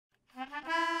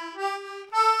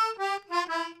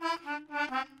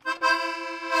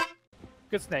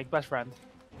Good snake, best friend.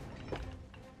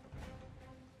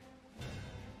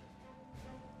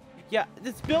 Yeah,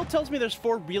 this bill tells me there's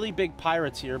 4 really big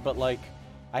pirates here, but like,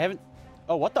 I haven't...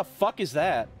 Oh, what the fuck is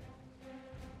that?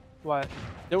 What?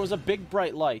 There was a big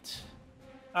bright light.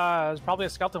 It was probably a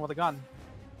skeleton with a gun.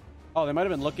 Oh, they might have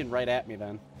been looking right at me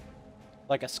then.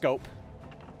 Like a scope.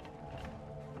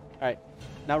 Alright.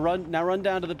 Now run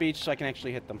down to the beach so I can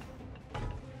actually hit them.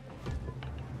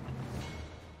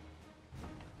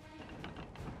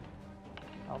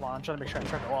 Hold on, I'm trying to make sure I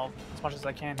turn the wall as much as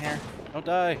I can here. Don't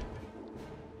die.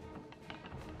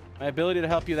 My ability to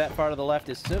help you that far to the left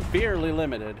is severely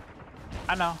limited.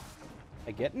 I know.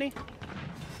 I get any?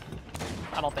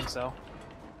 I don't think so.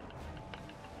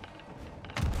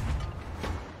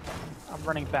 I'm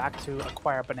running back to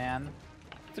acquire banana.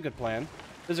 That's a good plan.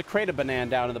 There's a crate of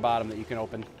banana down at the bottom that you can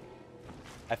open.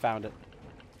 I found it.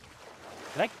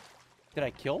 Did I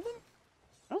kill them?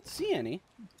 I don't see any.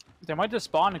 They might just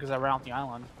spawn because I ran off the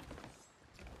island.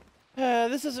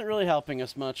 This isn't really helping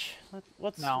us much.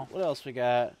 What else we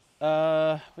got?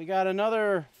 We got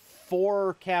another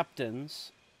 4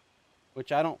 captains,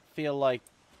 which I don't feel like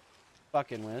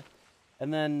fucking with.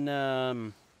 And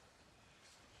then,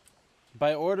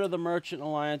 by order of the Merchant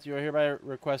Alliance, you are hereby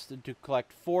requested to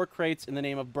collect 4 crates in the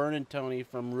name of Burn and Tony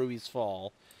from Ruby's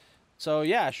Fall. So,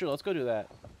 yeah, sure, let's go do that.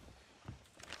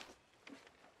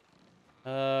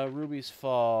 Ruby's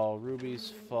Fall,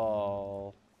 Ruby's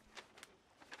Fall.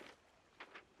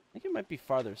 I think it might be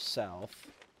farther south,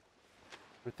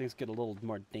 where things get a little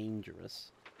more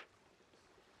dangerous.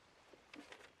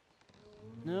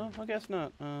 No, I guess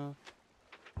not.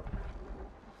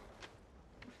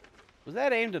 Was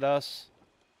that aimed at us?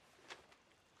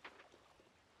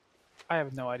 I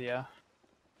have no idea.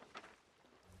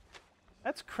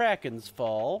 That's Kraken's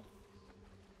Fall.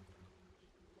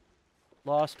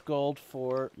 Lost Gold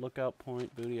Fort, Lookout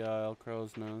Point, Booty Isle,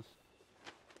 Crow's Nose.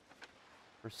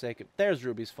 Forsaken. There's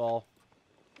Ruby's Fall.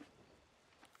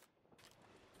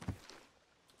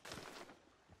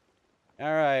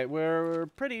 Alright, we're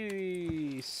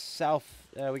pretty south.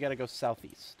 We gotta go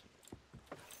southeast.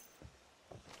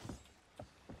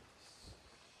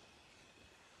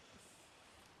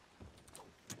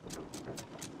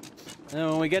 And then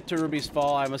when we get to Ruby's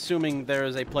Fall, I'm assuming there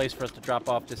is a place for us to drop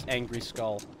off this angry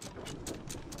skull.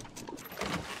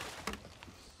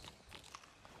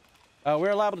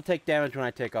 We're allowed to take damage when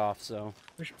I take off, so...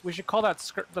 We should call that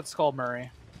skull Murray.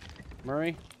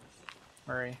 Murray?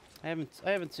 Murray. I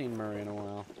haven't seen Murray in a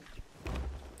while.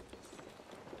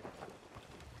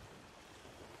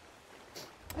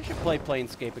 I should play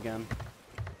Planescape again.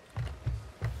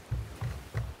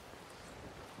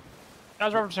 I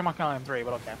was referencing Monkey Island 3,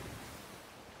 but okay.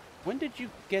 When did you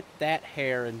get that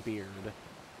hair and beard?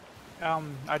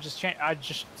 I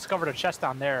just discovered a chest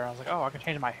down there. I was like, oh, I can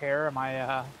change my hair and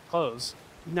my clothes.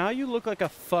 Now you look like a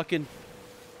fucking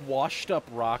washed up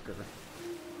rocker.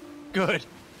 Good.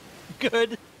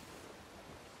 Good.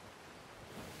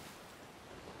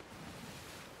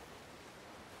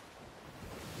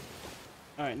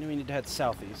 Alright, now we need to head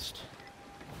southeast.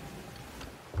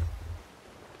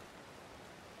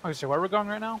 Okay, so where are we going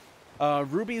right now?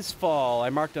 Ruby's Fall.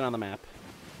 I marked it on the map.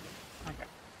 Okay.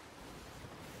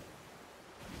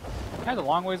 Kind of a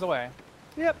long ways away.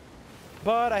 Yep.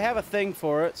 But I have a thing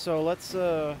for it, so let's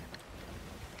do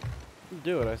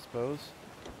it, I suppose.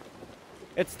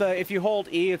 It's the, if you hold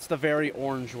E, it's the very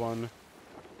orange one.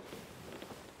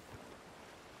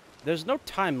 There's no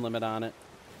time limit on it.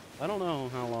 I don't know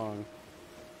how long.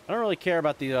 I don't really care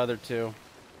about the other 2.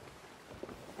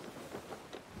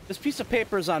 This piece of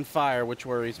paper is on fire, which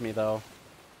worries me, though.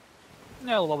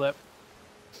 Yeah, a little bit.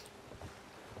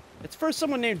 It's for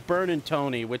someone named Burn and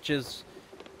Tony, which is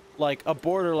like a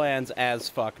Borderlands as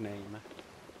fuck name.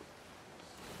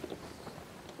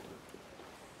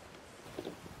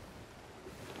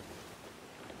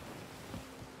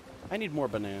 I need more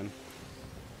banana.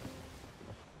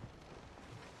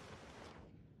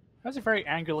 That's a very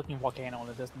angry-looking volcano in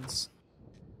the distance.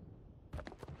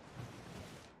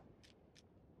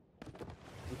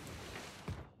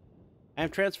 I'm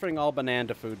transferring all banana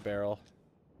to food barrel.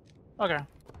 Okay.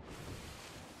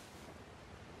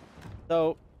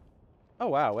 So, oh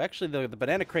wow, actually the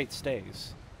banana crate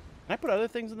stays. Can I put other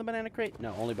things in the banana crate?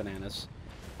 No, only bananas.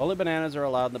 Only bananas are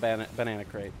allowed in the banana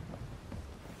crate.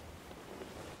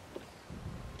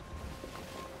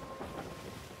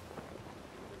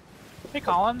 Hey,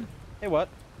 Colin. Hey, what?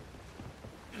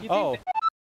 You think Oh.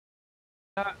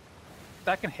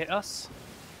 that can hit us?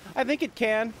 I think it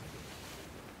can.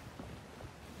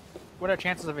 What are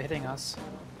chances of it hitting us?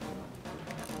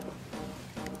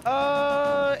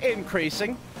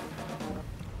 Increasing.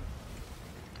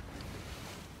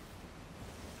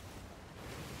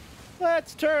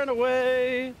 Let's turn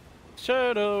away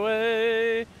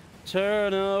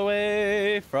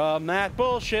from that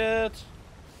bullshit.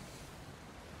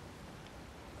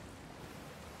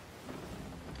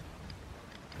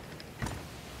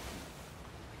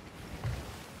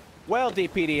 Well,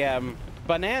 DPDM,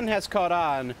 Banan has caught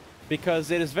on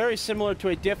because it is very similar to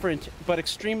a different but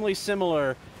extremely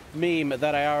similar meme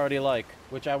that I already like,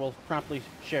 which I will promptly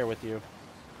share with you.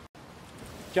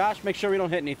 Josh, make sure we don't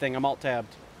hit anything. I'm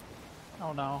alt-tabbed.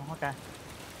 Oh no, okay.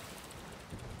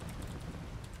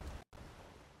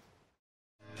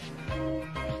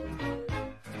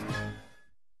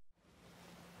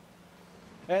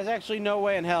 There's actually no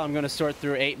way in hell I'm going to sort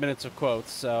through 8 minutes of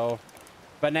quotes, so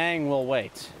Banang will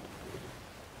wait.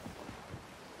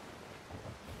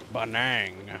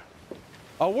 Banang.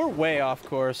 Oh, we're way off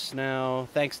course now,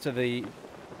 thanks to the...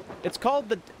 It's called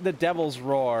the Devil's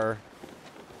Roar.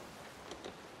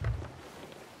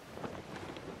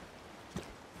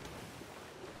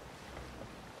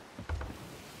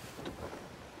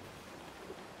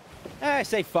 I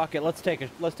say fuck it. Let's take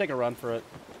a run for it.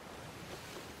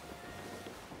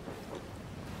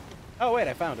 Oh wait,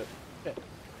 I found it. Shit.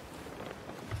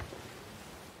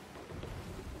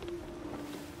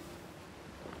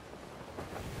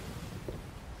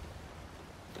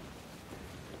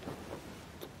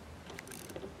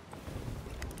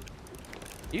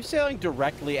 Are you sailing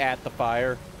directly at the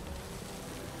fire?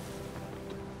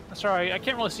 Sorry, I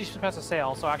can't really see past the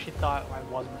sail, so I actually thought I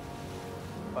wasn't.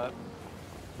 But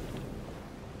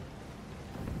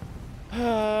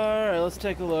alright, let's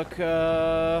take a look.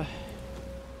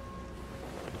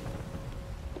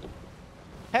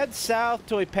 Head south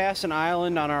till we pass an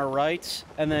island on our right,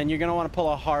 and then you're gonna want to pull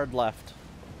a hard left.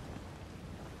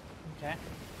 okay.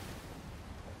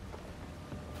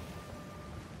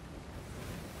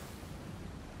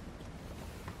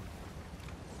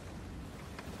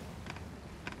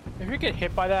 If you get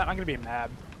hit by that, I'm gonna be mad.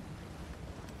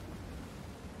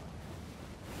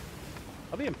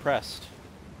 I'll be impressed.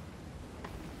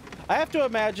 I have to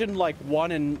imagine like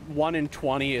 1 in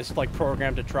 20 is like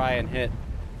programmed to try and hit.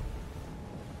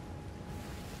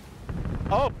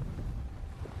 Oh!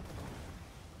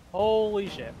 Holy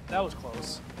shit, that was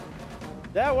close.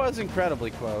 That was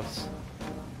incredibly close.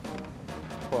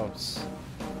 Close.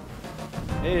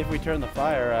 Maybe if we turn the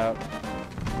fire out.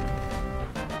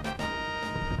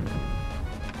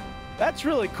 That's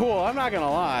really cool, I'm not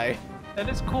gonna lie. That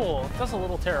is cool. That's a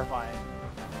little terrifying.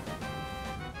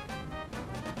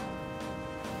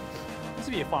 This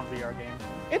would be a fun VR game.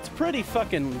 It's pretty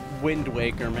fucking Wind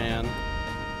Waker, man.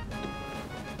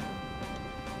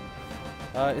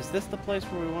 Is this the place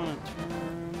where we want to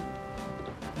turn?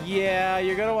 Yeah,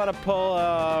 you're gonna want to pull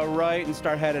right and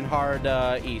start heading hard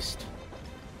east.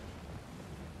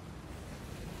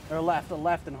 Or left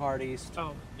and hard east.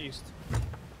 Oh, east.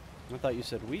 I thought you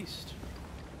said west.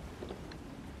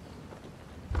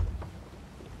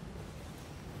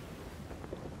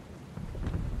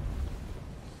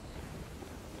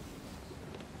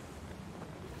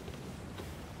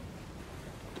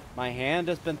 My hand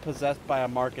has been possessed by a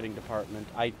marketing department.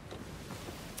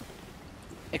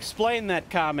 Explain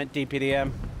that comment,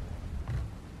 DPDM.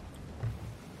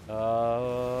 Oh.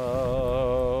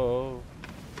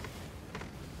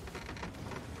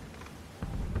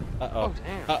 Uh-oh. Oh,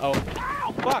 damn. Uh-oh.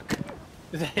 Ow, fuck!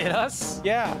 Did it hit us?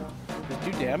 Yeah. Did it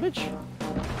do damage?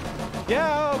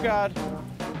 Yeah, oh god.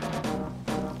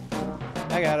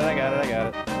 I got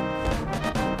it.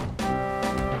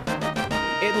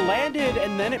 It landed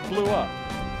and then it blew up.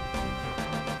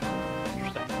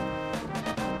 Interesting.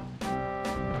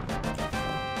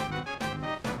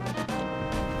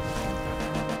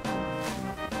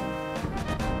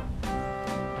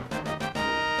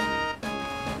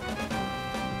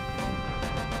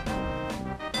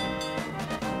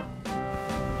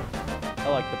 I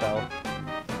like the bell.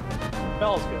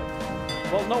 Bell's good.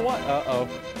 Well, no what? Uh-oh.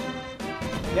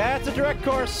 Yeah, it's a direct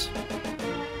course.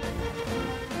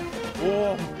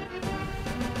 Whoa.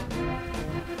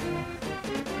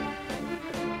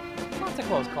 Lots of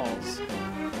close calls.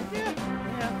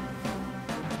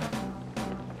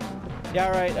 Yeah,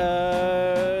 alright,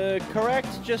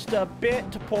 correct just a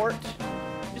bit to port.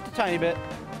 Just a tiny bit.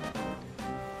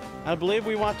 I believe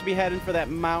we want to be heading for that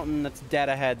mountain that's dead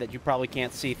ahead that you probably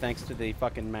can't see thanks to the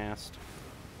fucking mast.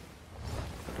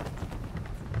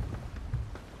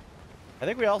 I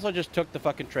think we also just took the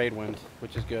fucking trade wind,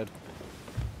 which is good.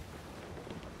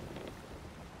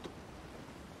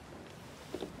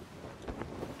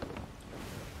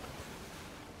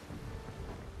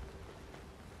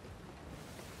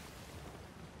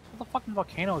 What the fucking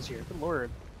volcanoes here? Good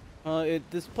lord.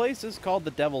 This place is called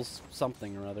the Devil's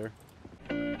something or other.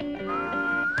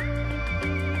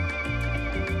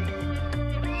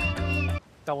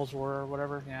 Devil's War or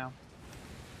whatever. Yeah.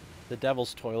 The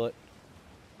Devil's Toilet.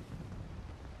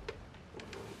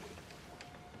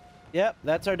 Yep,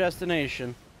 that's our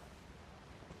destination.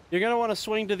 You're gonna want to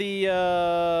swing to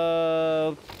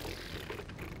the,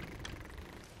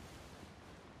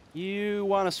 You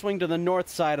want to swing to the north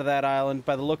side of that island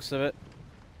by the looks of it.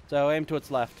 So aim to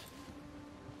its left.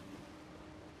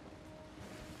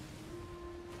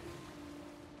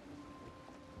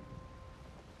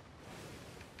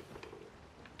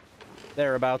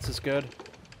 Thereabouts is good.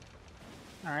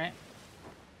 Alright.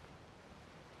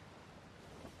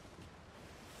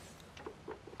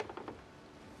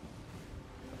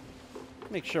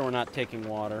 Make sure we're not taking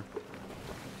water.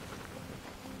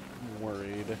 I'm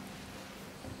worried.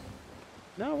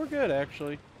 No, we're good,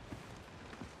 actually.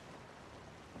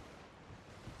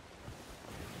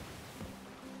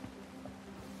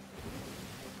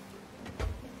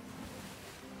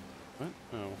 What?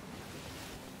 Oh.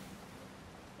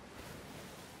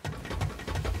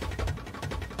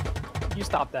 You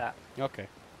stop that. Okay.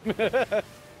 I'm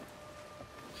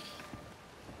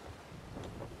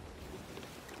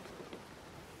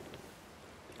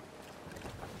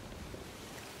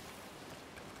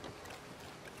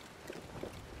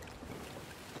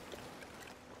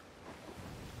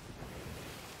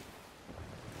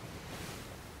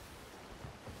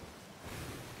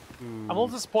a little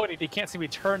disappointed you can't see me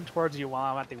turn towards you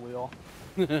while I'm at the wheel.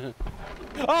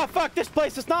 Oh, fuck! This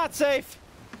place is not safe!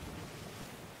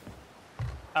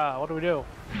 What do we do?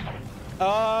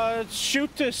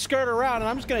 Shoot to skirt around, and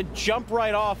I'm just gonna jump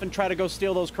right off and try to go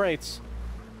steal those crates.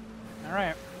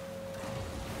 Alright.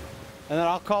 And then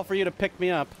I'll call for you to pick me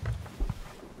up.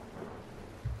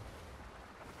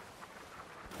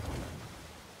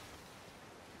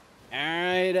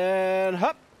 Alright, and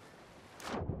hup!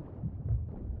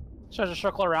 Should I just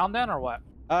circle around then, or what?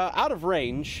 Out of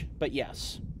range, but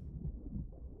yes.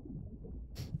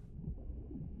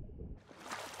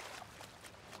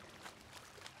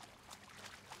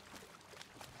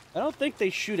 I don't think they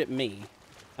shoot at me.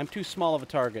 I'm too small of a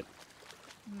target.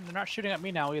 They're not shooting at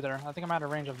me now either. I think I'm out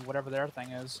of range of whatever their thing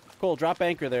is. Cool, drop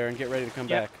anchor there and get ready to come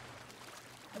back.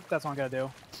 That's what I'm gonna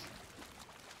do.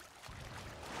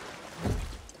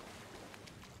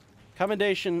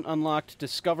 Commendation unlocked.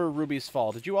 Discover Ruby's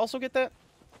Fall. Did you also get that?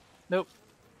 Nope.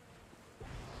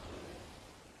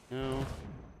 No.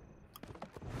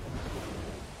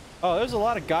 Oh, there's a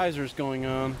lot of geysers going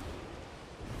on.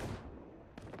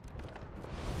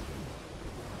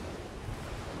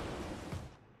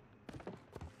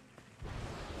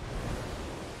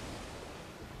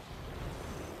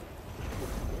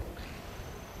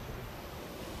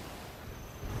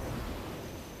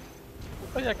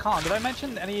 Oh yeah, Colin, did I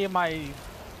mention any of my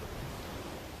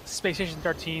Space Station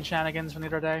 13 shenanigans from the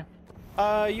other day?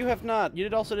 You have not. You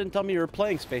also didn't tell me you were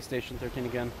playing Space Station 13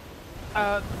 again.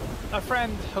 A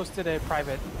friend hosted a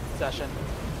private session.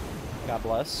 God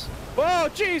bless. Whoa,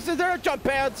 jeez, there are jump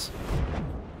pads!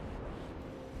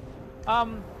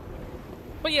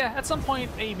 But yeah, at some point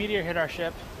a meteor hit our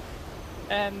ship,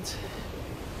 and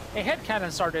a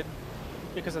headcanon started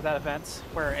because of that event,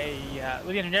 where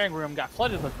the engineering room got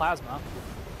flooded with plasma.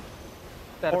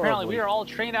 That apparently we are all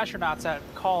trained astronauts that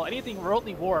call anything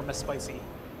remotely warm as spicy.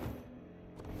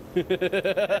 That's pretty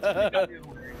goddamn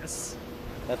hilarious.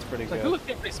 That's pretty good. Like, who would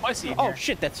get pretty spicy in Oh here?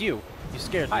 shit, that's you. You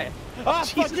scared me. Hi. Oh,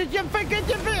 Jesus. fuck, did you forget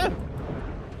to...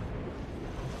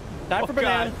 Time for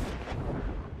banana. God.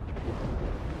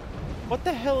 What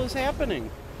the hell is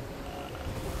happening?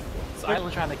 This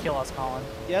island trying to kill us, Colin.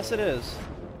 Yes, it is.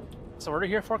 So we're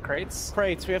here for crates.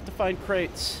 Crates. We have to find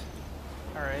crates.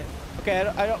 All right. Okay,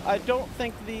 I don't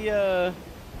think the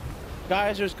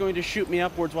geyser's going to shoot me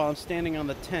upwards while I'm standing on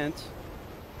the tent.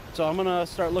 So I'm gonna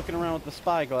start looking around with the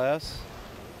spyglass.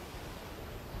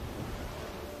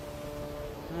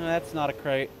 That's not a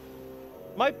crate.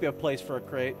 Might be a place for a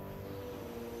crate.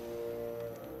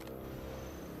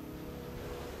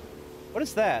 What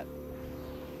is that?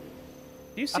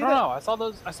 Do you see that? I don't know. I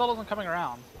saw those one coming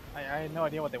around. I had no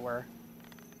idea what they were.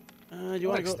 Do you want to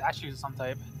Like go? statues of some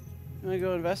type. You want to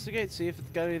go investigate? See if it's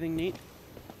got anything neat.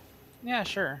 Yeah,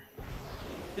 sure.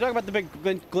 You're talking about the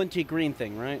big glinty green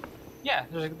thing, right? Yeah,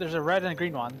 there's a red and a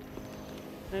green one.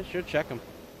 Yeah, sure. Check them.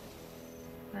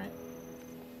 All right.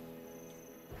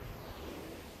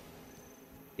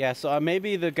 Yeah. So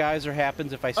maybe the geyser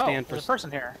happens if I stand for. There's a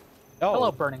person here. Oh.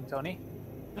 Hello, Burning Tony.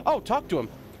 Oh, talk to him.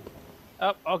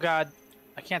 Oh God,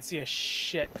 I can't see a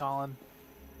shit, Colin.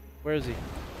 Where is he?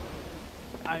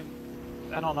 I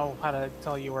don't know how to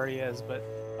tell you where he is, but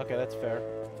Okay, that's fair.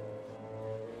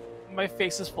 my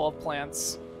face is full of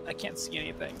plants. I can't see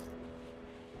anything.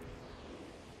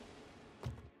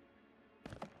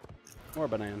 More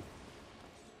banana.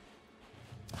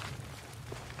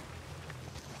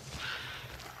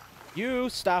 You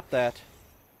stop that.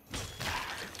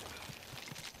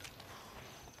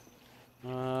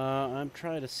 I'm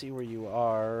trying to see where you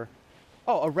are.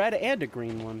 Oh, a red and a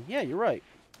green one. Yeah, you're right.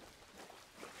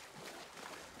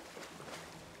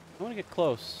 I want to get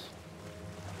close.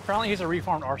 Apparently he's a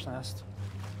reformed arsonist.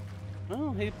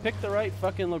 Well, he picked the right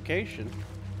fucking location.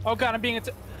 Oh god, I'm being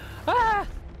Ah!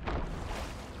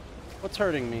 What's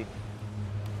hurting me?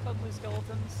 Suddenly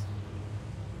skeletons.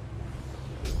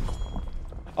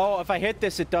 Oh, if I hit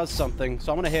this, it does something.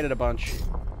 So I'm gonna hit it a bunch.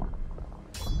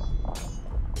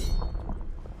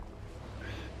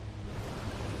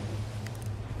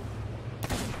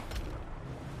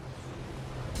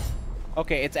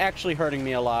 Okay, it's actually hurting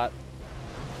me a lot.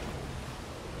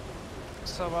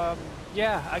 So,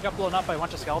 yeah, I got blown up by a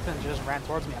bunch of skeletons who just ran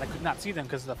towards me, and I could not see them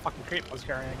because of the fucking crate I was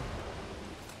carrying.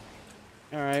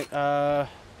 Alright,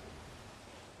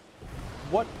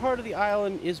 what part of the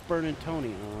island is Burnin'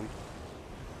 Tony on?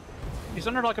 He's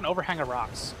under, like, an overhang of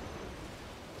rocks.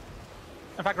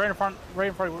 In fact, right in front of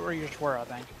where you just were, I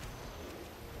think.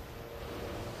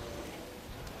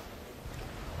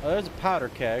 Oh, there's a powder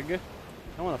keg.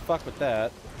 I want to fuck with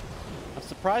that. I'm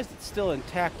surprised it's still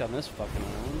intact on this fucking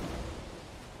island.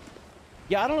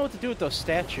 Yeah, I don't know what to do with those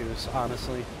statues,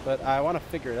 honestly, but I want to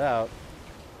figure it out.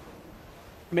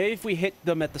 Maybe if we hit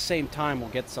them at the same time, we'll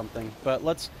get something. But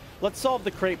let's solve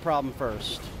the crate problem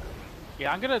first.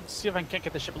 Yeah, I'm gonna see if I can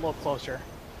get the ship a little closer.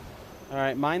 All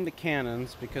right, mind the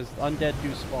cannons because undead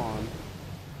do spawn.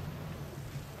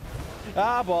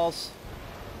 Ah, balls.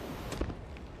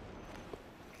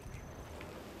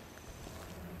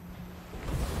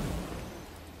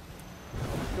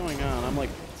 What's going on?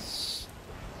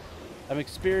 I'm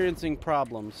experiencing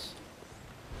problems.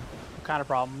 What kind of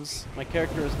problems? My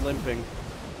character is limping.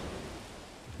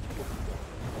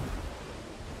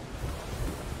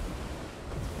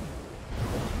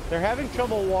 They're having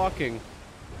trouble walking.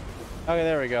 Okay,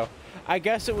 there we go. I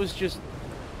guess it was just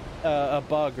a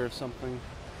bug or something.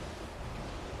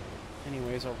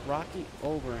 Anyways, a rocky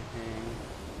overhang.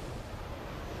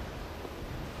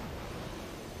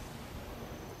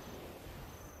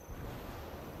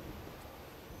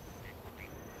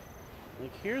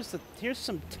 Like here's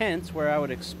some tents where I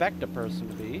would expect a person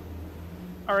to be.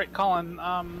 All right, Colin.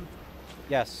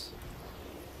 Yes.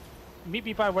 Meet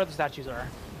me by where the statues are.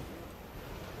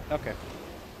 Okay.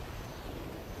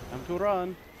 Time to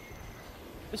run.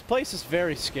 This place is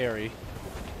very scary.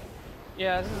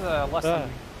 Yeah, this is a lesson.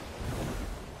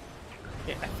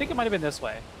 Yeah, I think it might have been this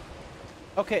way.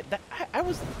 Okay, I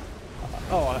was...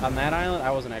 Oh, on that island?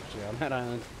 I wasn't actually on that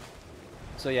island.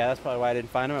 So yeah, that's probably why I didn't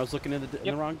find him. I was looking in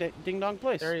the wrong ding-dong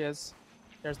place. There he is.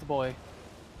 There's the boy.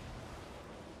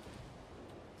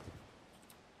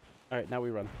 Alright, now we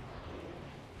run.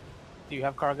 Do you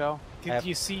have cargo? Do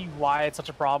you see why it's such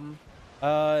a problem?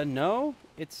 No.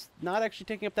 It's not actually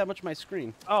taking up that much of my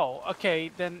screen. Oh,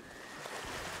 okay, then...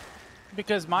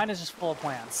 Because mine is just full of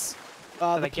plants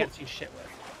that I can't see shit with.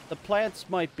 The plants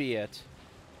might be it.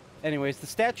 Anyways, the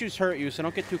statues hurt you, so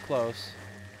don't get too close.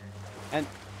 And,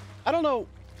 I don't know,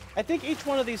 I think each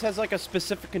one of these has like a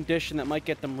specific condition that might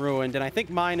get them ruined, and I think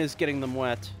mine is getting them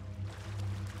wet.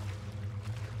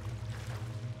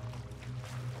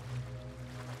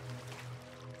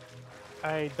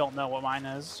 I don't know what mine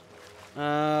is.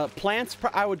 Plants,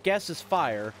 I would guess, is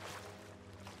fire.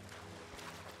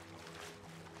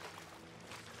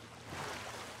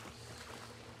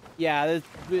 Yeah,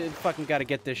 we fucking gotta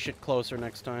get this shit closer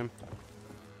next time.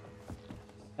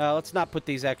 Let's not put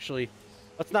these, actually.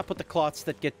 Let's not put the cloths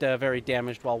that get very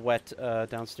damaged while wet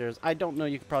downstairs. I don't know,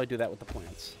 you could probably do that with the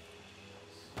plants.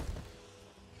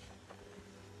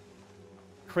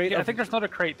 Crate I think there's another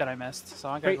crate that I missed, so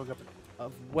I gotta go get it.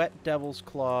 Of wet devil's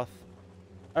cloth.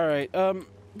 Alright,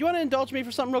 you wanna indulge me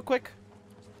for something real quick?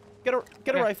 Get a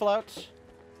rifle out.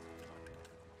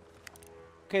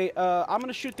 Okay, I'm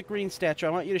gonna shoot the green statue. I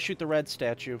want you to shoot the red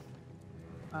statue.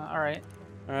 Alright.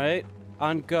 Alright,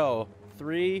 on go.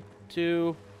 3,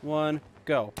 2, 1,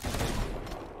 go.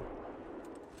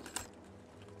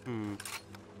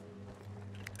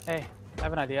 Hey, I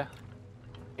have an idea.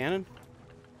 Cannon?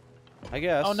 I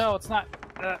guess. Oh no, it's not.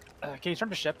 Can you turn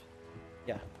to ship?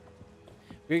 Yeah.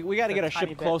 We gotta get a ship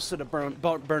bit. closer to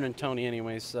Burnin' Tony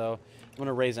anyways, so I'm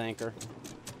gonna raise anchor.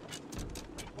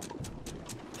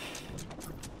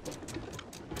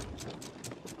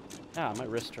 Ah, my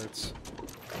wrist hurts.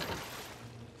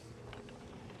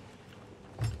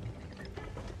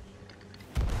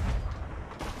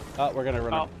 Oh, we're gonna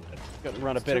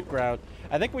run a bit of ground.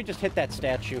 I think we just hit that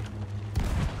statue.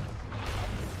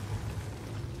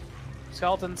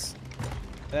 Skeletons.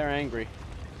 They're angry.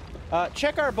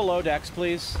 Check our below decks,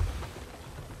 please.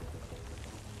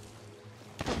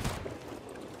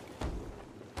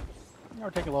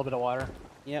 Or take a little bit of water.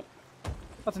 Yep.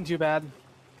 Nothing too bad.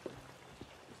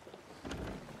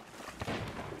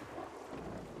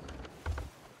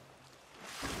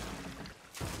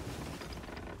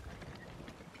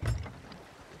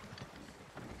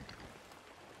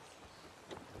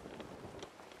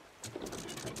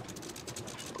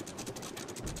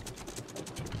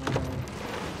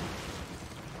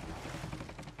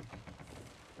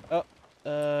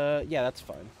 Yeah, that's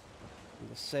fine.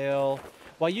 The sail.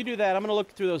 While you do that, I'm gonna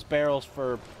look through those barrels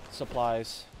for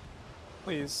supplies.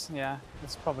 Please, yeah,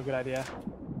 that's probably a good idea.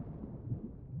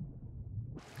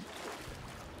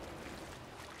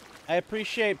 I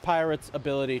appreciate pirates'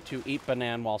 ability to eat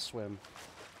banana while swim.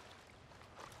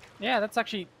 Yeah, that's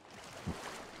actually...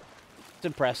 It's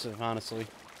impressive, honestly.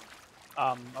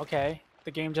 Okay.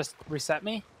 The game just reset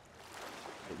me?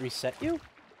 It reset you?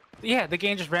 Yeah, the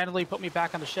game just randomly put me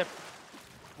back on the ship.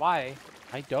 Why?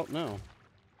 I don't know.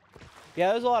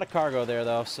 Yeah, there's a lot of cargo there,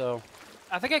 though, so...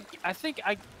 I think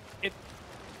I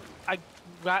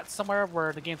got somewhere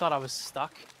where the game thought I was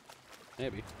stuck.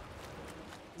 Maybe.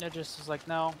 It just was like,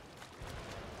 no.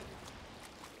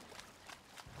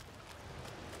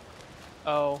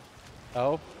 Oh.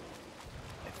 Oh?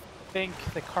 I think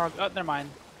the cargo... Oh, never mind.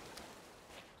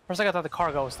 For a second, I thought the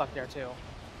cargo was stuck there, too. So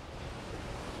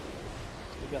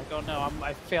you'd be like, oh no,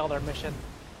 I failed our mission.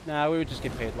 Nah, we would just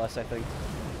get paid less, I think.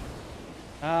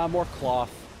 More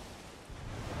cloth.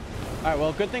 Alright,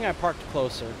 well, good thing I parked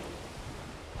closer.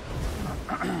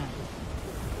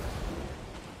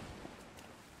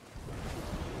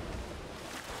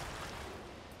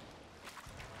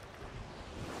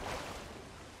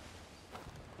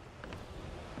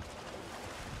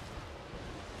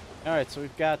 Alright, so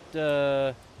we've got,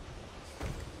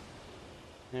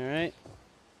 Alright.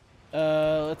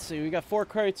 Let's see, we got 4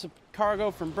 crates of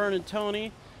cargo from Bern and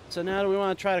Tony. So now do we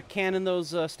want to try to cannon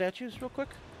those statues real quick?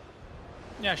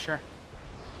 Yeah, sure.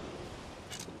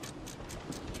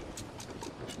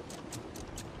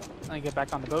 I get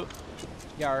back on the boat.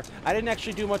 Yar. I didn't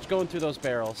actually do much going through those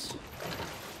barrels.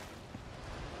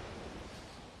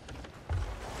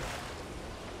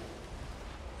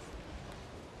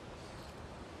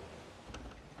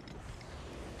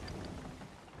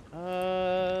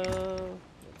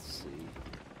 Let's see.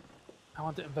 I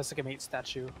want to investigate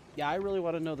statue. Yeah, I really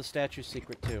want to know the statue's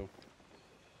secret too.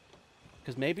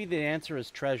 Because maybe the answer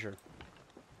is treasure.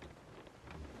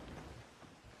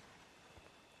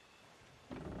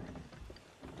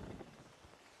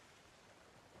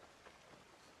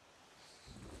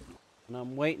 And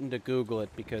I'm waiting to Google it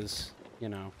because, you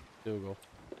know, Google.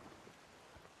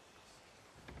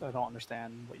 I don't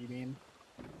understand what you mean.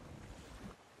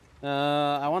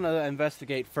 I want to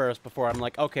investigate first before I'm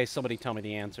like, okay, somebody tell me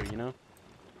the answer, you know?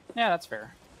 Yeah, that's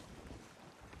fair.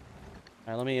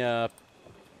 Alright, let me,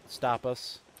 stop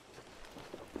us.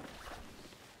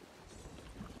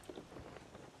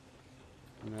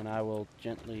 And then I will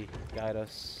gently guide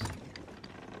us.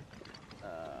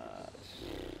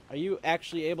 Are you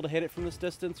actually able to hit it from this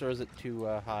distance, or is it too,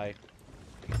 high?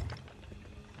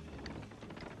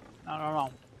 I don't know.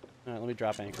 Alright, let me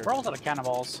drop anchor. We're almost out of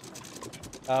cannonballs.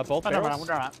 Both barrels? No, we're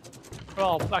not.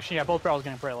 Well, actually, yeah, both barrels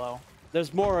getting pretty low.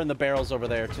 There's more in the barrels over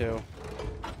there, too.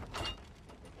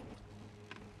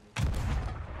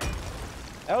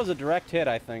 That was a direct hit,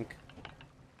 I think.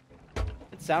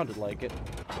 It sounded like it.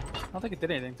 I don't think it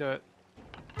did anything to it.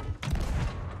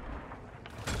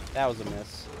 That was a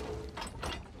miss.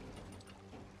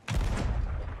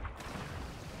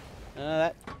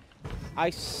 I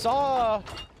saw,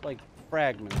 like,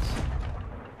 fragments.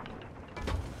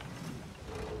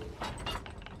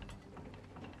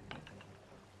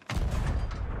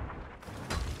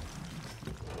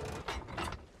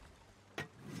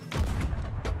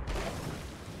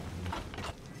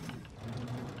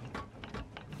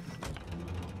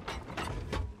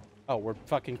 Oh, we're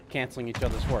fucking canceling each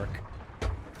other's work.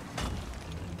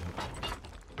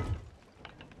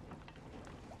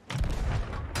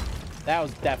 That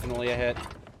was definitely a hit.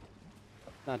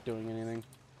 Not doing anything.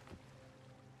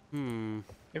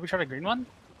 Maybe we try the green one?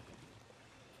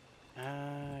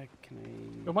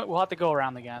 Can I... We'll have to go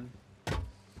around again. I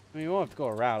mean, we won't have to go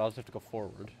around. I'll just have to go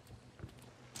forward.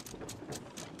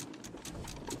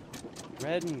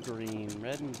 Red and green.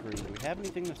 Red and green. Do we have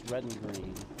anything that's red and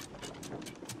green?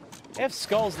 We have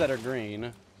skulls that are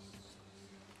green.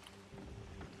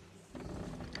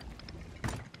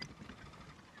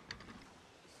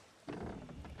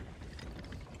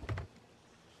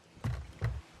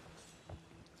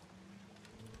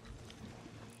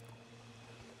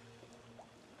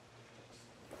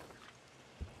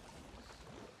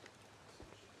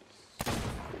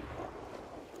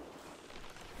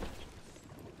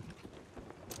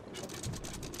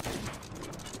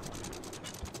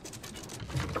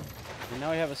 now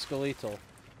I have a skeletal.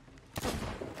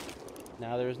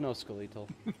 Now there is no skeletal.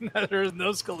 There is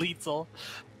no skeletal.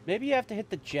 Maybe you have to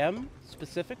hit the gem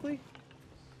specifically?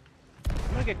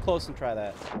 I'm gonna get close and try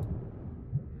that.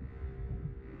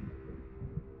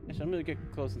 Actually, I'm gonna get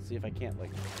close and see if I can't, like...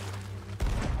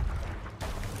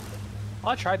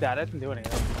 Well, I tried that. It didn't do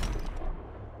anything.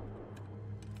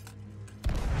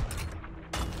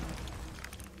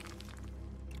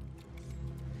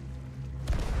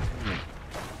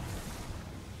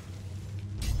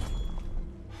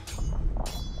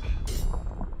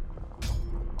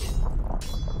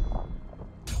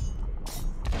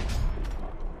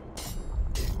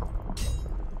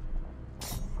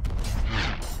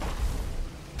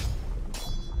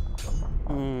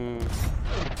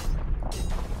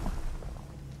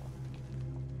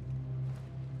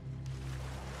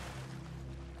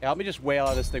 Yeah, let me just wail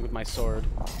out this thing with my sword.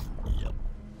 Yep.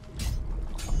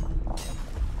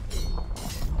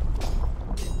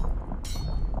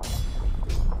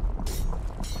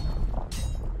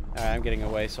 Alright, I'm getting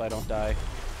away so I don't die.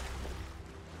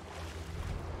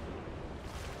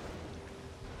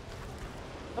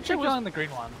 I'm sure wailing the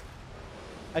green one.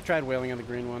 I tried wailing on the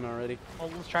green one already. Well,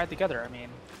 let's try it together, I mean.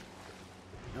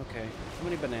 Okay, how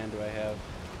many banana do I have?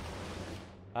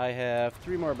 I have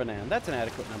 3 more banana. That's an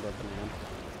adequate number of banana.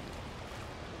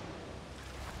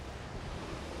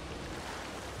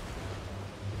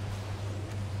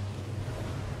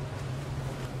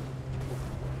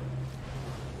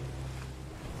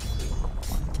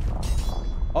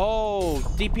 Oh,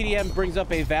 DPDM brings up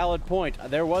a valid point.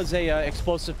 There was a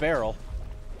explosive barrel.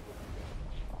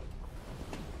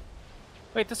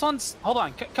 Wait, this one's... Hold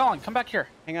on. Colin, come back here.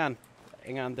 Hang on.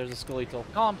 Hang on, there's a skeletal.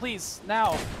 Colin, please.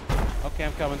 Now. Okay,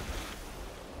 I'm coming.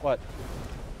 What?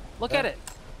 Look at it.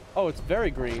 Oh, it's very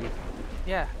green.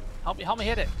 Yeah. Help me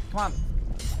hit it. Come on.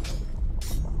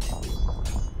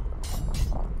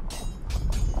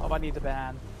 Oh, I need the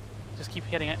ban. Just keep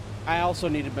hitting it. I also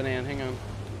need a banana. Hang on.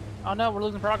 Oh no, we're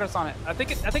losing progress on it. I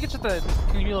think it's just a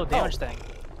cumulative damage thing.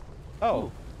 Oh.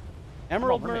 Ooh.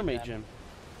 Emerald Mermaid Gem.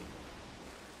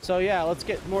 So yeah, let's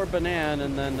get more banana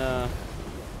and then I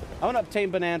want to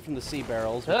obtain banana from the sea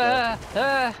barrels.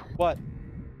 What?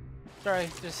 Sorry,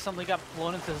 just something got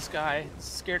blown into the sky. It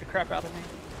scared the crap out of me.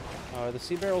 Oh, are the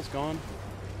sea barrels gone?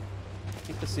 I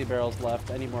think the sea barrels left.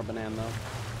 I need more banana though.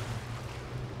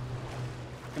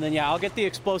 And then yeah, I'll get the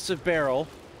explosive barrel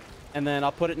and then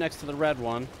I'll put it next to the red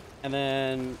one. And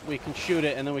then we can shoot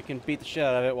it, and then we can beat the shit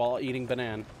out of it while eating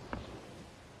banana.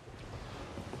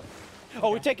 Oh,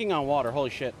 we're taking on water.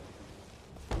 Holy shit.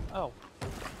 Oh.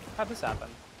 How'd this happen?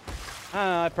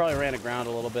 I probably ran aground a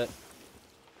little bit.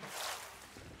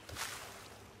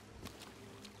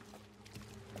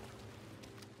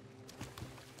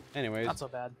 Anyways. Not so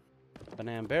bad.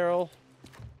 Banana barrel.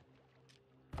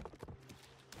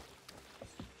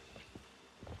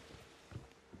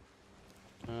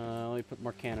 Let me put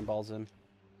more cannonballs in.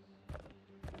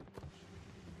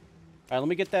 Alright, let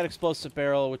me get that explosive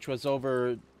barrel, which was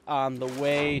over on the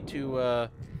way to,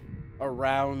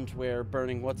 around where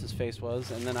burning what's-his-face was,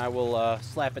 and then I will,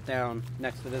 slap it down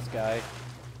next to this guy.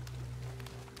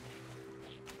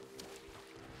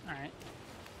 Alright.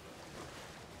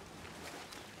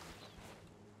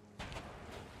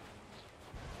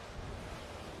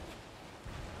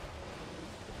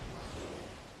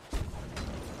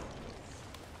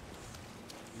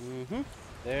 Mm-hmm.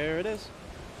 There it is.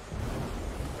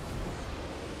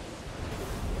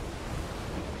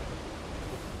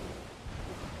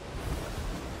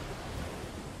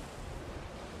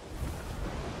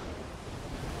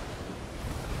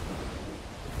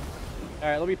 All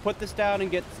right, let me put this down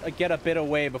and get a bit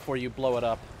away before you blow it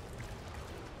up.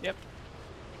 Yep.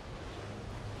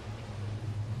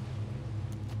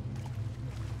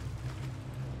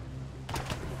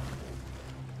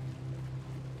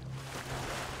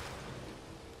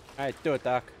 All right, do it,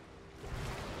 Doc.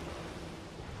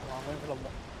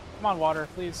 Come on, water,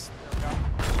 please. There we go.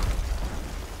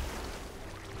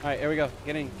 All right, here we go.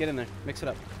 Get in there. Mix it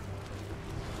up.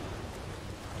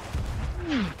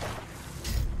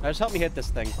 Now just help me hit this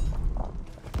thing.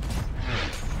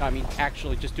 I mean,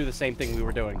 actually, just do the same thing we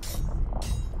were doing.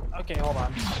 Okay, hold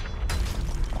on.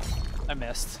 I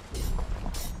missed.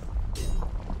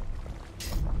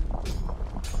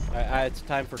 It's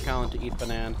time for Colin to eat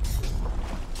banana.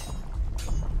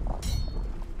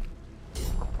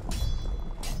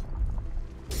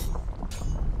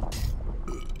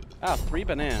 Ah, 3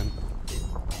 banana.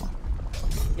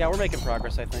 Yeah, we're making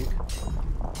progress, I think.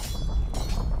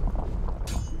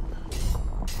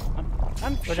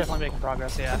 We're definitely making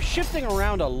progress, yeah. I'm shifting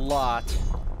around a lot.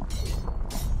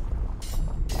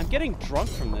 I'm getting drunk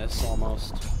from this,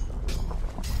 almost.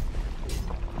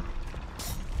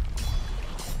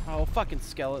 Oh, fucking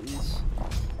skeletons.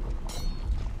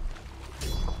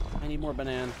 I need more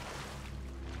banana.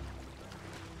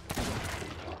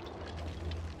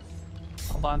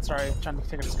 Hold on, sorry, trying to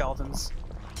take out the skeletons.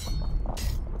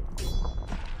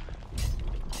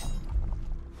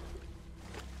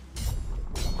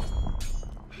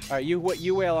 Alright, you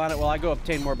wail on it while I go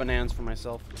obtain more bananas for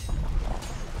myself.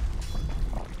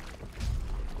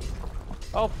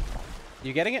 Oh,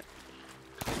 you getting it?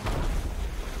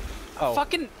 Oh.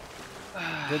 Fucking...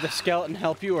 Did the skeleton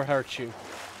help you or hurt you?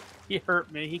 He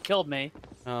hurt me. He killed me.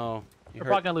 Oh. We're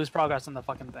probably gonna lose progress on the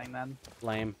fucking thing then.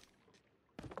 Lame.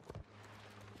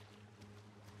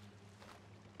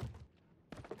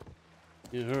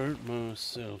 You hurt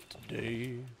myself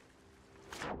today.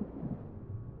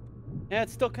 Yeah,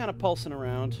 it's still kind of pulsing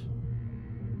around.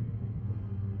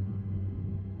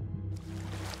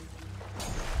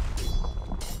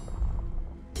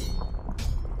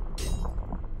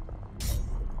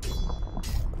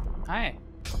 Hi.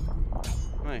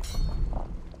 Hi.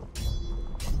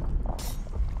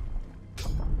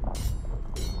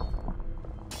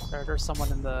 There's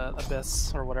someone in the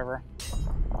abyss or whatever.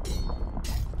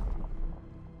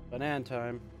 Banana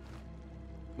time.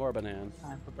 More banana.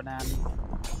 Time for banana.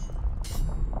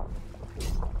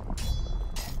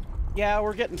 Yeah,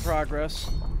 we're getting progress.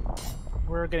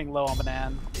 We're getting low on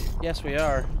banana. Yes, we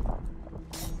are.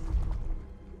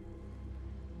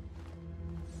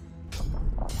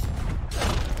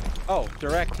 Oh,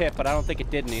 direct hit, but I don't think it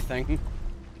did anything.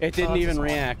 It didn't even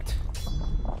react.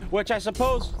 Which I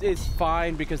suppose is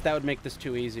fine, because that would make this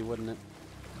too easy, wouldn't it?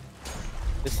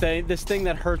 This thing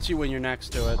that hurts you when you're next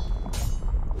to it.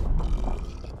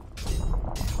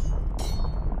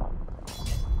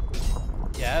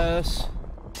 Yes.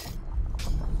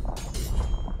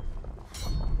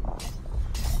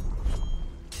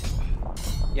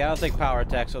 Yeah, I don't think power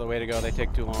attacks are the way to go. They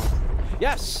take too long.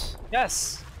 Yes!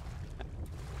 Yes!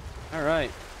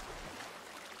 Alright.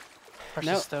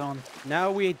 Precious stone.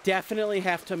 Now we definitely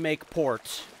have to make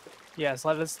port. Yes,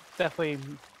 let us definitely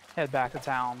head back to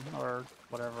town, or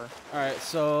whatever. Alright,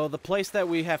 so the place that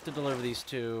we have to deliver these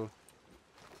to...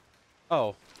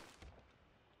 Oh.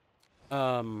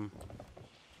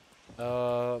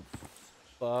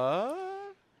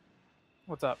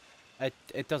 What's up?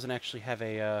 It doesn't actually have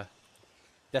a,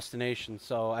 destination,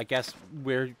 so I guess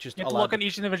we're just You have to look at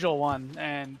each individual one,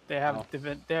 and they have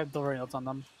delivery notes on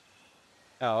them.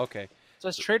 Oh, okay. So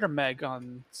it's Trader Meg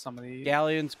on some of these.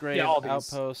 Galleon's Grave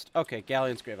Outpost. Okay,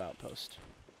 Galleon's Grave Outpost.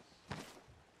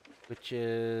 Which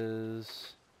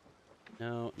is...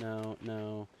 No.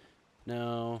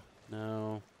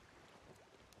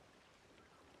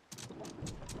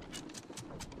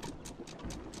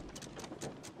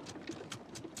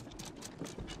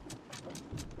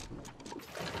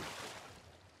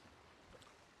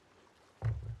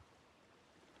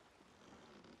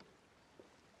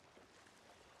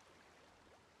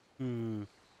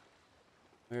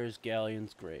 Where's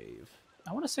Galleon's Grave?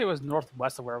 I want to say it was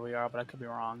northwest of where we are, but I could be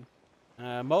wrong.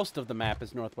 Most of the map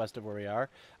is northwest of where we are.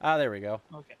 Ah, there we go.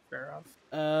 Okay, fair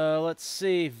enough. Let's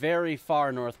see. Very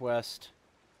far northwest.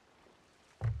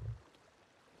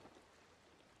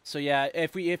 So yeah,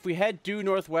 if we head due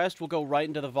northwest, we'll go right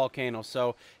into the volcano.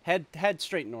 So head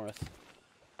straight north.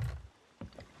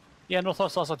 Yeah,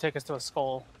 northwest also take us to a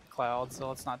skull cloud, so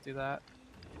let's not do that.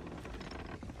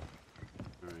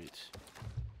 All right.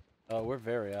 Oh, we're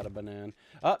very out of banana.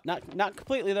 Oh, not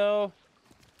completely though.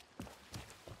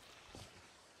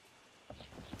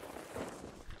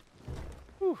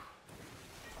 Whew.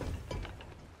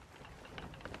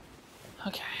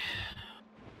 Okay.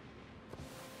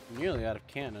 Nearly out of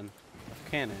cannon.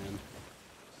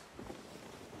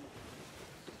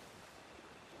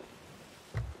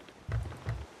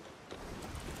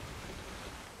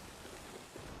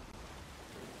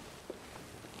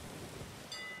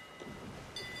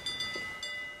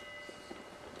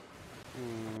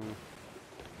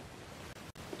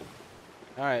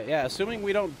 Alright, yeah, assuming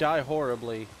we don't die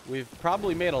horribly, we've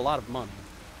probably made a lot of money.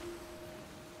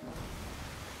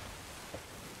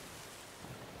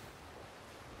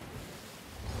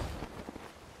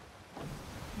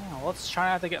 Yeah, well, let's try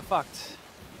not to get fucked.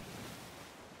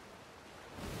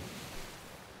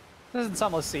 This isn't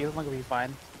Sunless Sea, it's not gonna be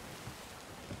fine.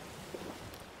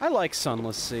 I like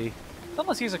Sunless Sea.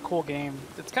 Sunless Sea is a cool game.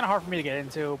 It's kind of hard for me to get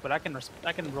into, but I can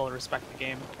really respect the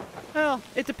game. Well,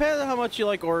 it depends on how much you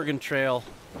like Oregon Trail.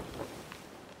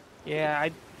 Yeah,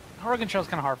 Oregon Trail's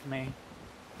kind of hard for me.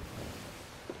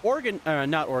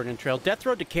 Not Oregon Trail. Death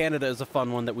Road to Canada is a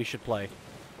fun one that we should play.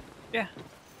 Yeah.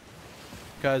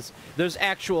 Because there's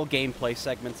actual gameplay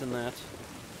segments in that.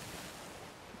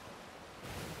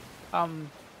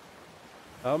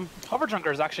 Hover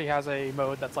Junkers actually has a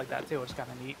mode that's like that too, which is kind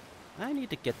of neat. I need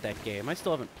to get that game. I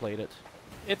still haven't played it.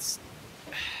 It's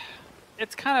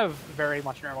kind of very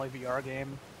much an early VR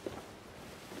game.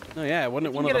 Oh yeah, wasn't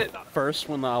it one of the first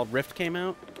when the Rift came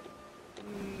out?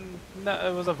 No,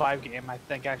 it was a Vive game, I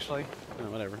think, actually.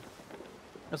 Oh, whatever. It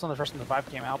was one of the first when the Vive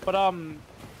came out, but I don't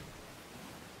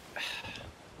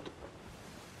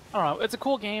know. It's a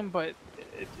cool game, but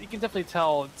you can definitely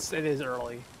tell it is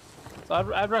early. So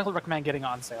I'd really recommend getting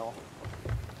on sale.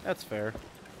 That's fair.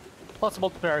 Plus, the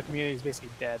multiplayer community is basically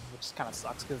dead, which kind of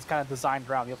sucks because it's kind of designed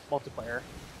around the multiplayer.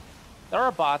 There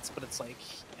are bots, but it's like,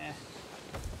 eh.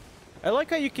 I like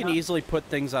how you can easily put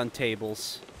things on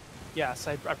tables. Yes,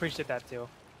 I appreciate that too.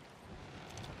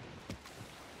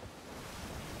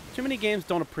 Too many games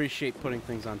don't appreciate putting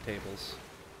things on tables.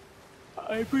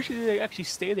 I appreciate they actually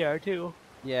stay there too.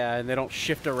 Yeah, and they don't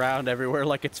shift around everywhere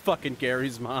like it's fucking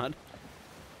Gary's mod.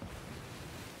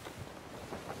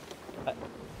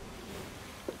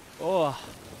 Oh.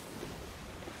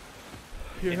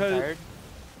 You're tired?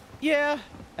 Yeah.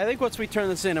 I think once we turn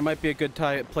this in, it might be a good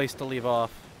place to leave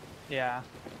off. Yeah.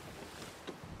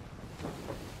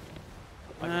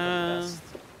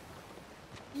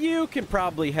 You can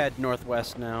probably head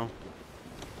northwest now.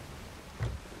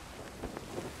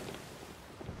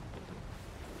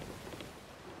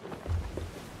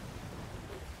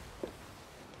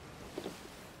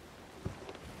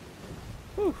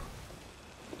 Whew.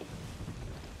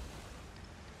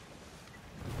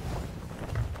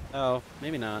 Oh,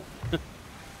 maybe not.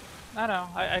 I know.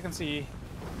 I can see.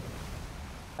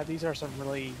 These are some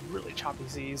really, really choppy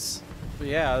seas. But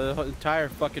yeah, the entire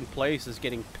fucking place is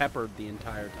getting peppered the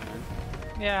entire time.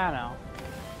 Yeah, I know.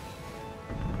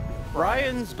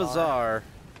 Brian's Bazaar.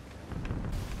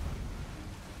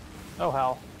 Oh,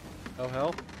 hell. Oh,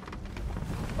 hell?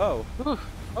 Oh. Ooh.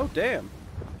 Oh, damn.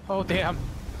 Oh, damn.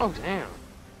 Oh, damn.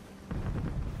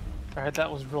 Alright,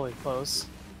 that was really close.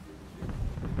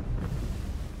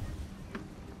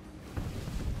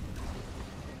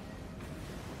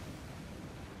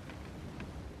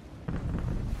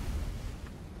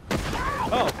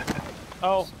 Oh.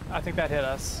 Oh, I think that hit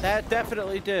us. That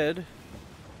definitely did.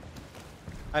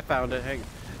 I found it. Hang on.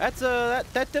 That's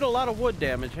that did a lot of wood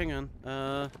damage. Hang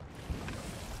on.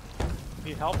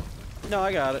 Need help? No,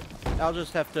 I got it. I'll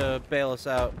just have to bail us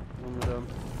out when we're done.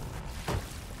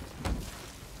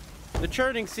 The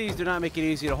churning seas do not make it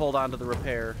easy to hold on to the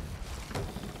repair.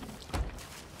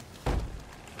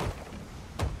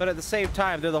 But at the same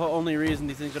time, they're the only reason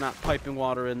these things are not piping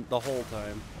water in the whole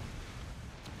time.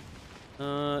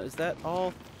 Is that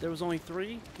all? There was only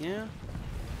 3? Yeah?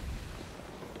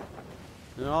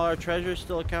 And all our treasures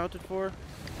still accounted for?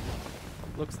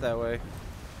 Looks that way.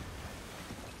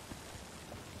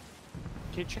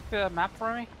 Can you check the map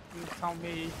for me? Can you tell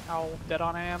me how dead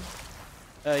on I am?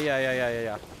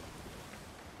 Yeah.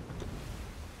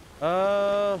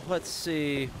 Let's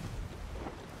see.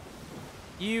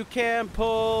 You can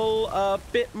pull a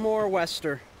bit more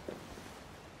wester.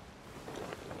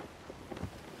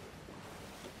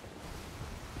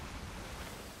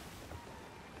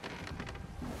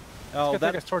 Oh,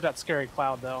 take us towards that scary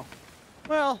cloud, though.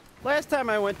 Well, last time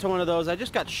I went to one of those, I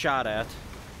just got shot at.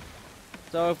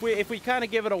 So if we kind of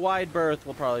give it a wide berth,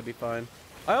 we'll probably be fine.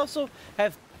 I also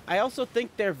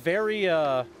think they're very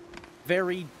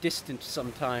very distant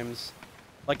sometimes.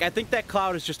 Like I think that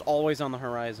cloud is just always on the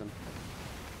horizon.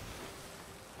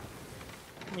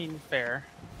 I mean, fair.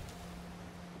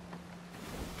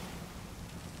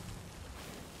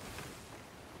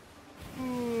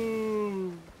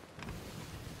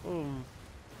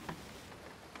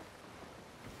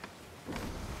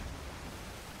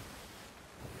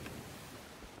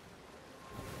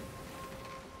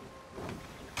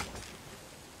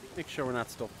 Make sure we're not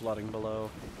still flooding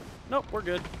below. Nope, we're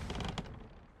good.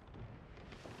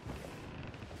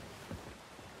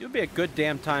 It would be a good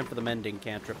damn time for the mending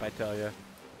cantrip, I tell you.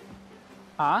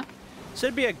 Huh? So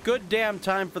it'd be a good damn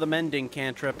time for the mending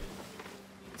cantrip.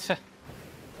 I'm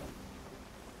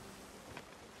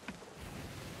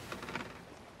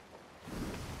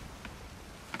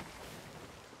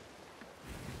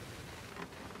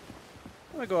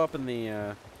gonna go up in the,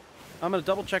 I'm gonna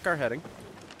double check our heading.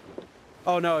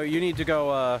 Oh no, you need to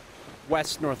go,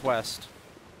 west-northwest.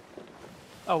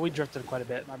 Oh, we drifted quite a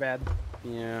bit, my bad.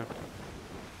 Yeah.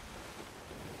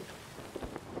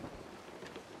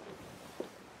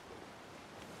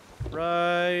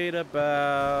 Right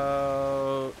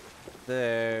about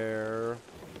there.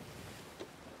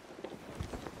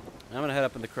 I'm gonna head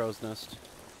up in the crow's nest.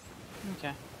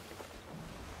 Okay.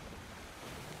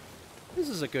 This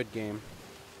is a good game.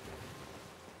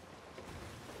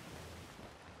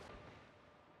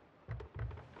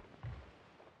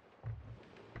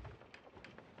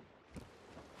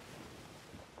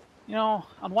 You know,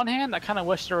 on one hand, I kind of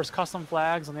wish there was custom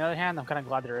flags. On the other hand, I'm kind of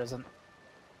glad there isn't.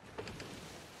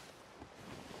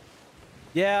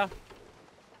 Yeah.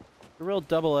 A real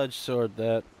double-edged sword,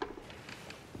 that.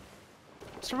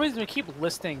 For some reason, we keep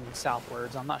listing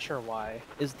southwards. I'm not sure why.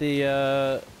 Is the,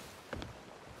 well,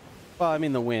 I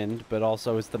mean the wind, but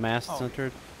also is the mast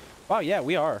centered? Wow, yeah,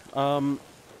 we are.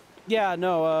 Yeah,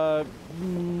 no,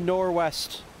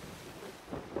 northwest.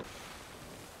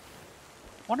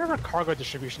 I wonder if our cargo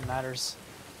distribution matters.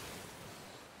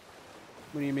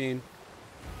 What do you mean?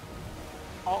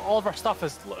 All of our stuff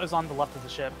is on the left of the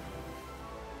ship.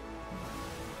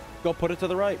 Go put it to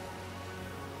the right.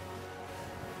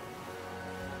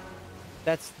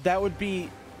 That would be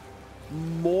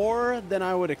more than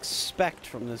I would expect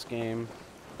from this game.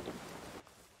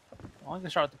 Well, I'm gonna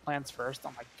start with the plants first.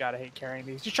 Oh my god, I hate carrying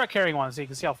these. Just try carrying one so you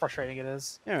can see how frustrating it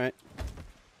is. All right.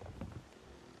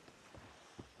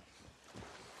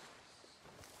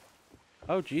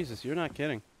 Oh Jesus, you're not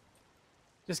kidding.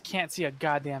 Just can't see a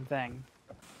goddamn thing.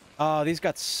 Oh, these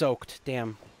got soaked.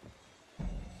 Damn.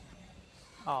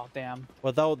 Oh damn.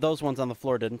 Well, those ones on the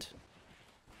floor didn't.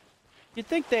 You'd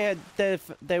think they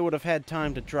would have had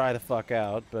time to dry the fuck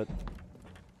out, but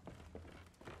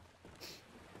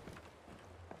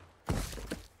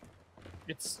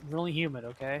It's really humid,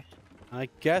 okay? I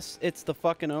guess it's the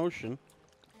fucking ocean.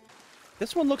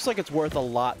 This one looks like it's worth a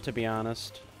lot, to be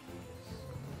honest.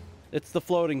 It's the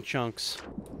floating chunks.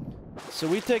 So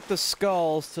we take the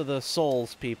skulls to the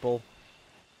souls people.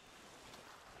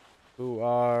 Who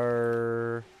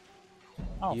are...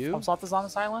 Oh, you? FromSoft is on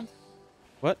this island?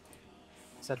 What?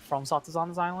 I said FromSoft is on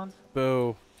this island?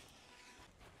 Boo.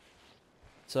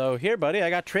 So here, buddy, I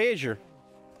got treasure.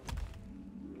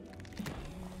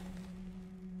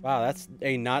 Wow, that's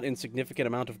a not insignificant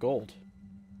amount of gold.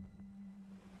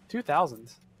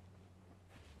 2,000.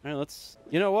 All right, let's.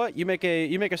 You know what? You make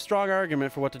a strong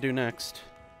argument for what to do next.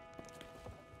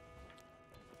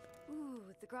 Ooh,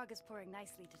 the grog is pouring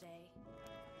nicely today.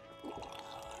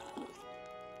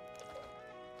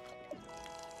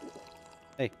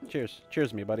 Hey, cheers.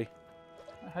 Cheers me, buddy.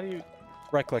 How do you...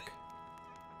 Right click.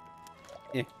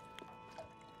 Yeah.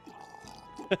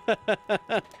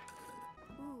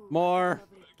 Ooh, More.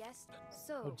 lovely guest.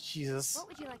 So, Oh, Jesus. what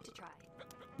would you like to try?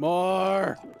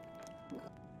 More.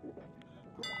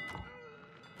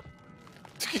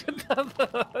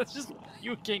 It's just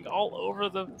puking all over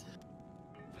them.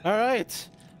 All right.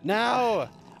 Now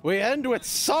we end with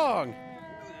song.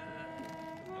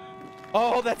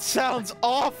 Oh, that sounds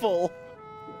awful.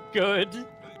 Good.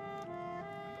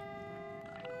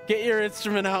 Get your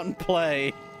instrument out and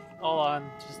play. Hold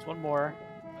on, just one more.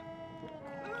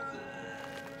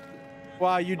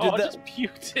 Wow, you did Oh, it that just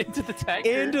puked into the tanker.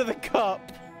 into the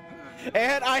cup.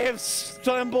 And I have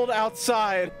stumbled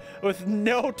outside with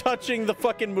no touching the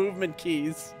fucking movement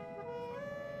keys.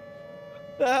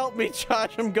 Help me,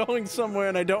 Josh. I'm going somewhere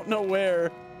and I don't know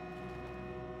where.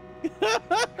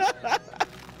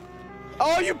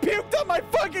 Oh, you puked on my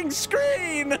fucking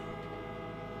screen!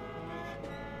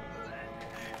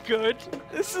 Good.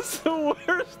 This is the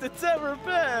worst it's ever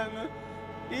been.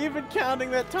 Even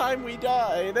counting that time we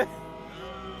died.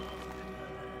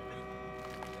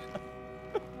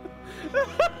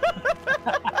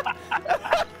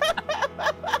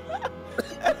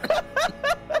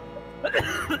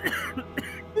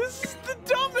 This is the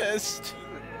dumbest.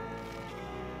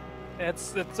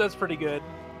 That's pretty good.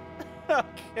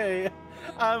 Okay,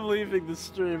 I'm leaving the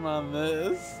stream on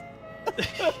this.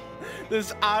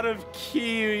 This out of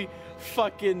key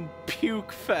fucking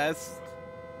puke fest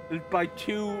by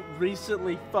two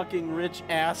recently fucking rich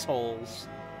assholes.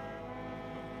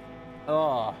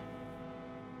 Oh.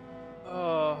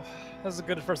 Oh, that was a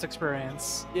good first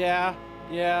experience. Yeah,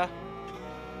 yeah.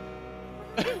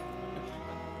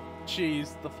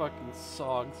 Jeez, the fucking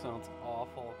song sounds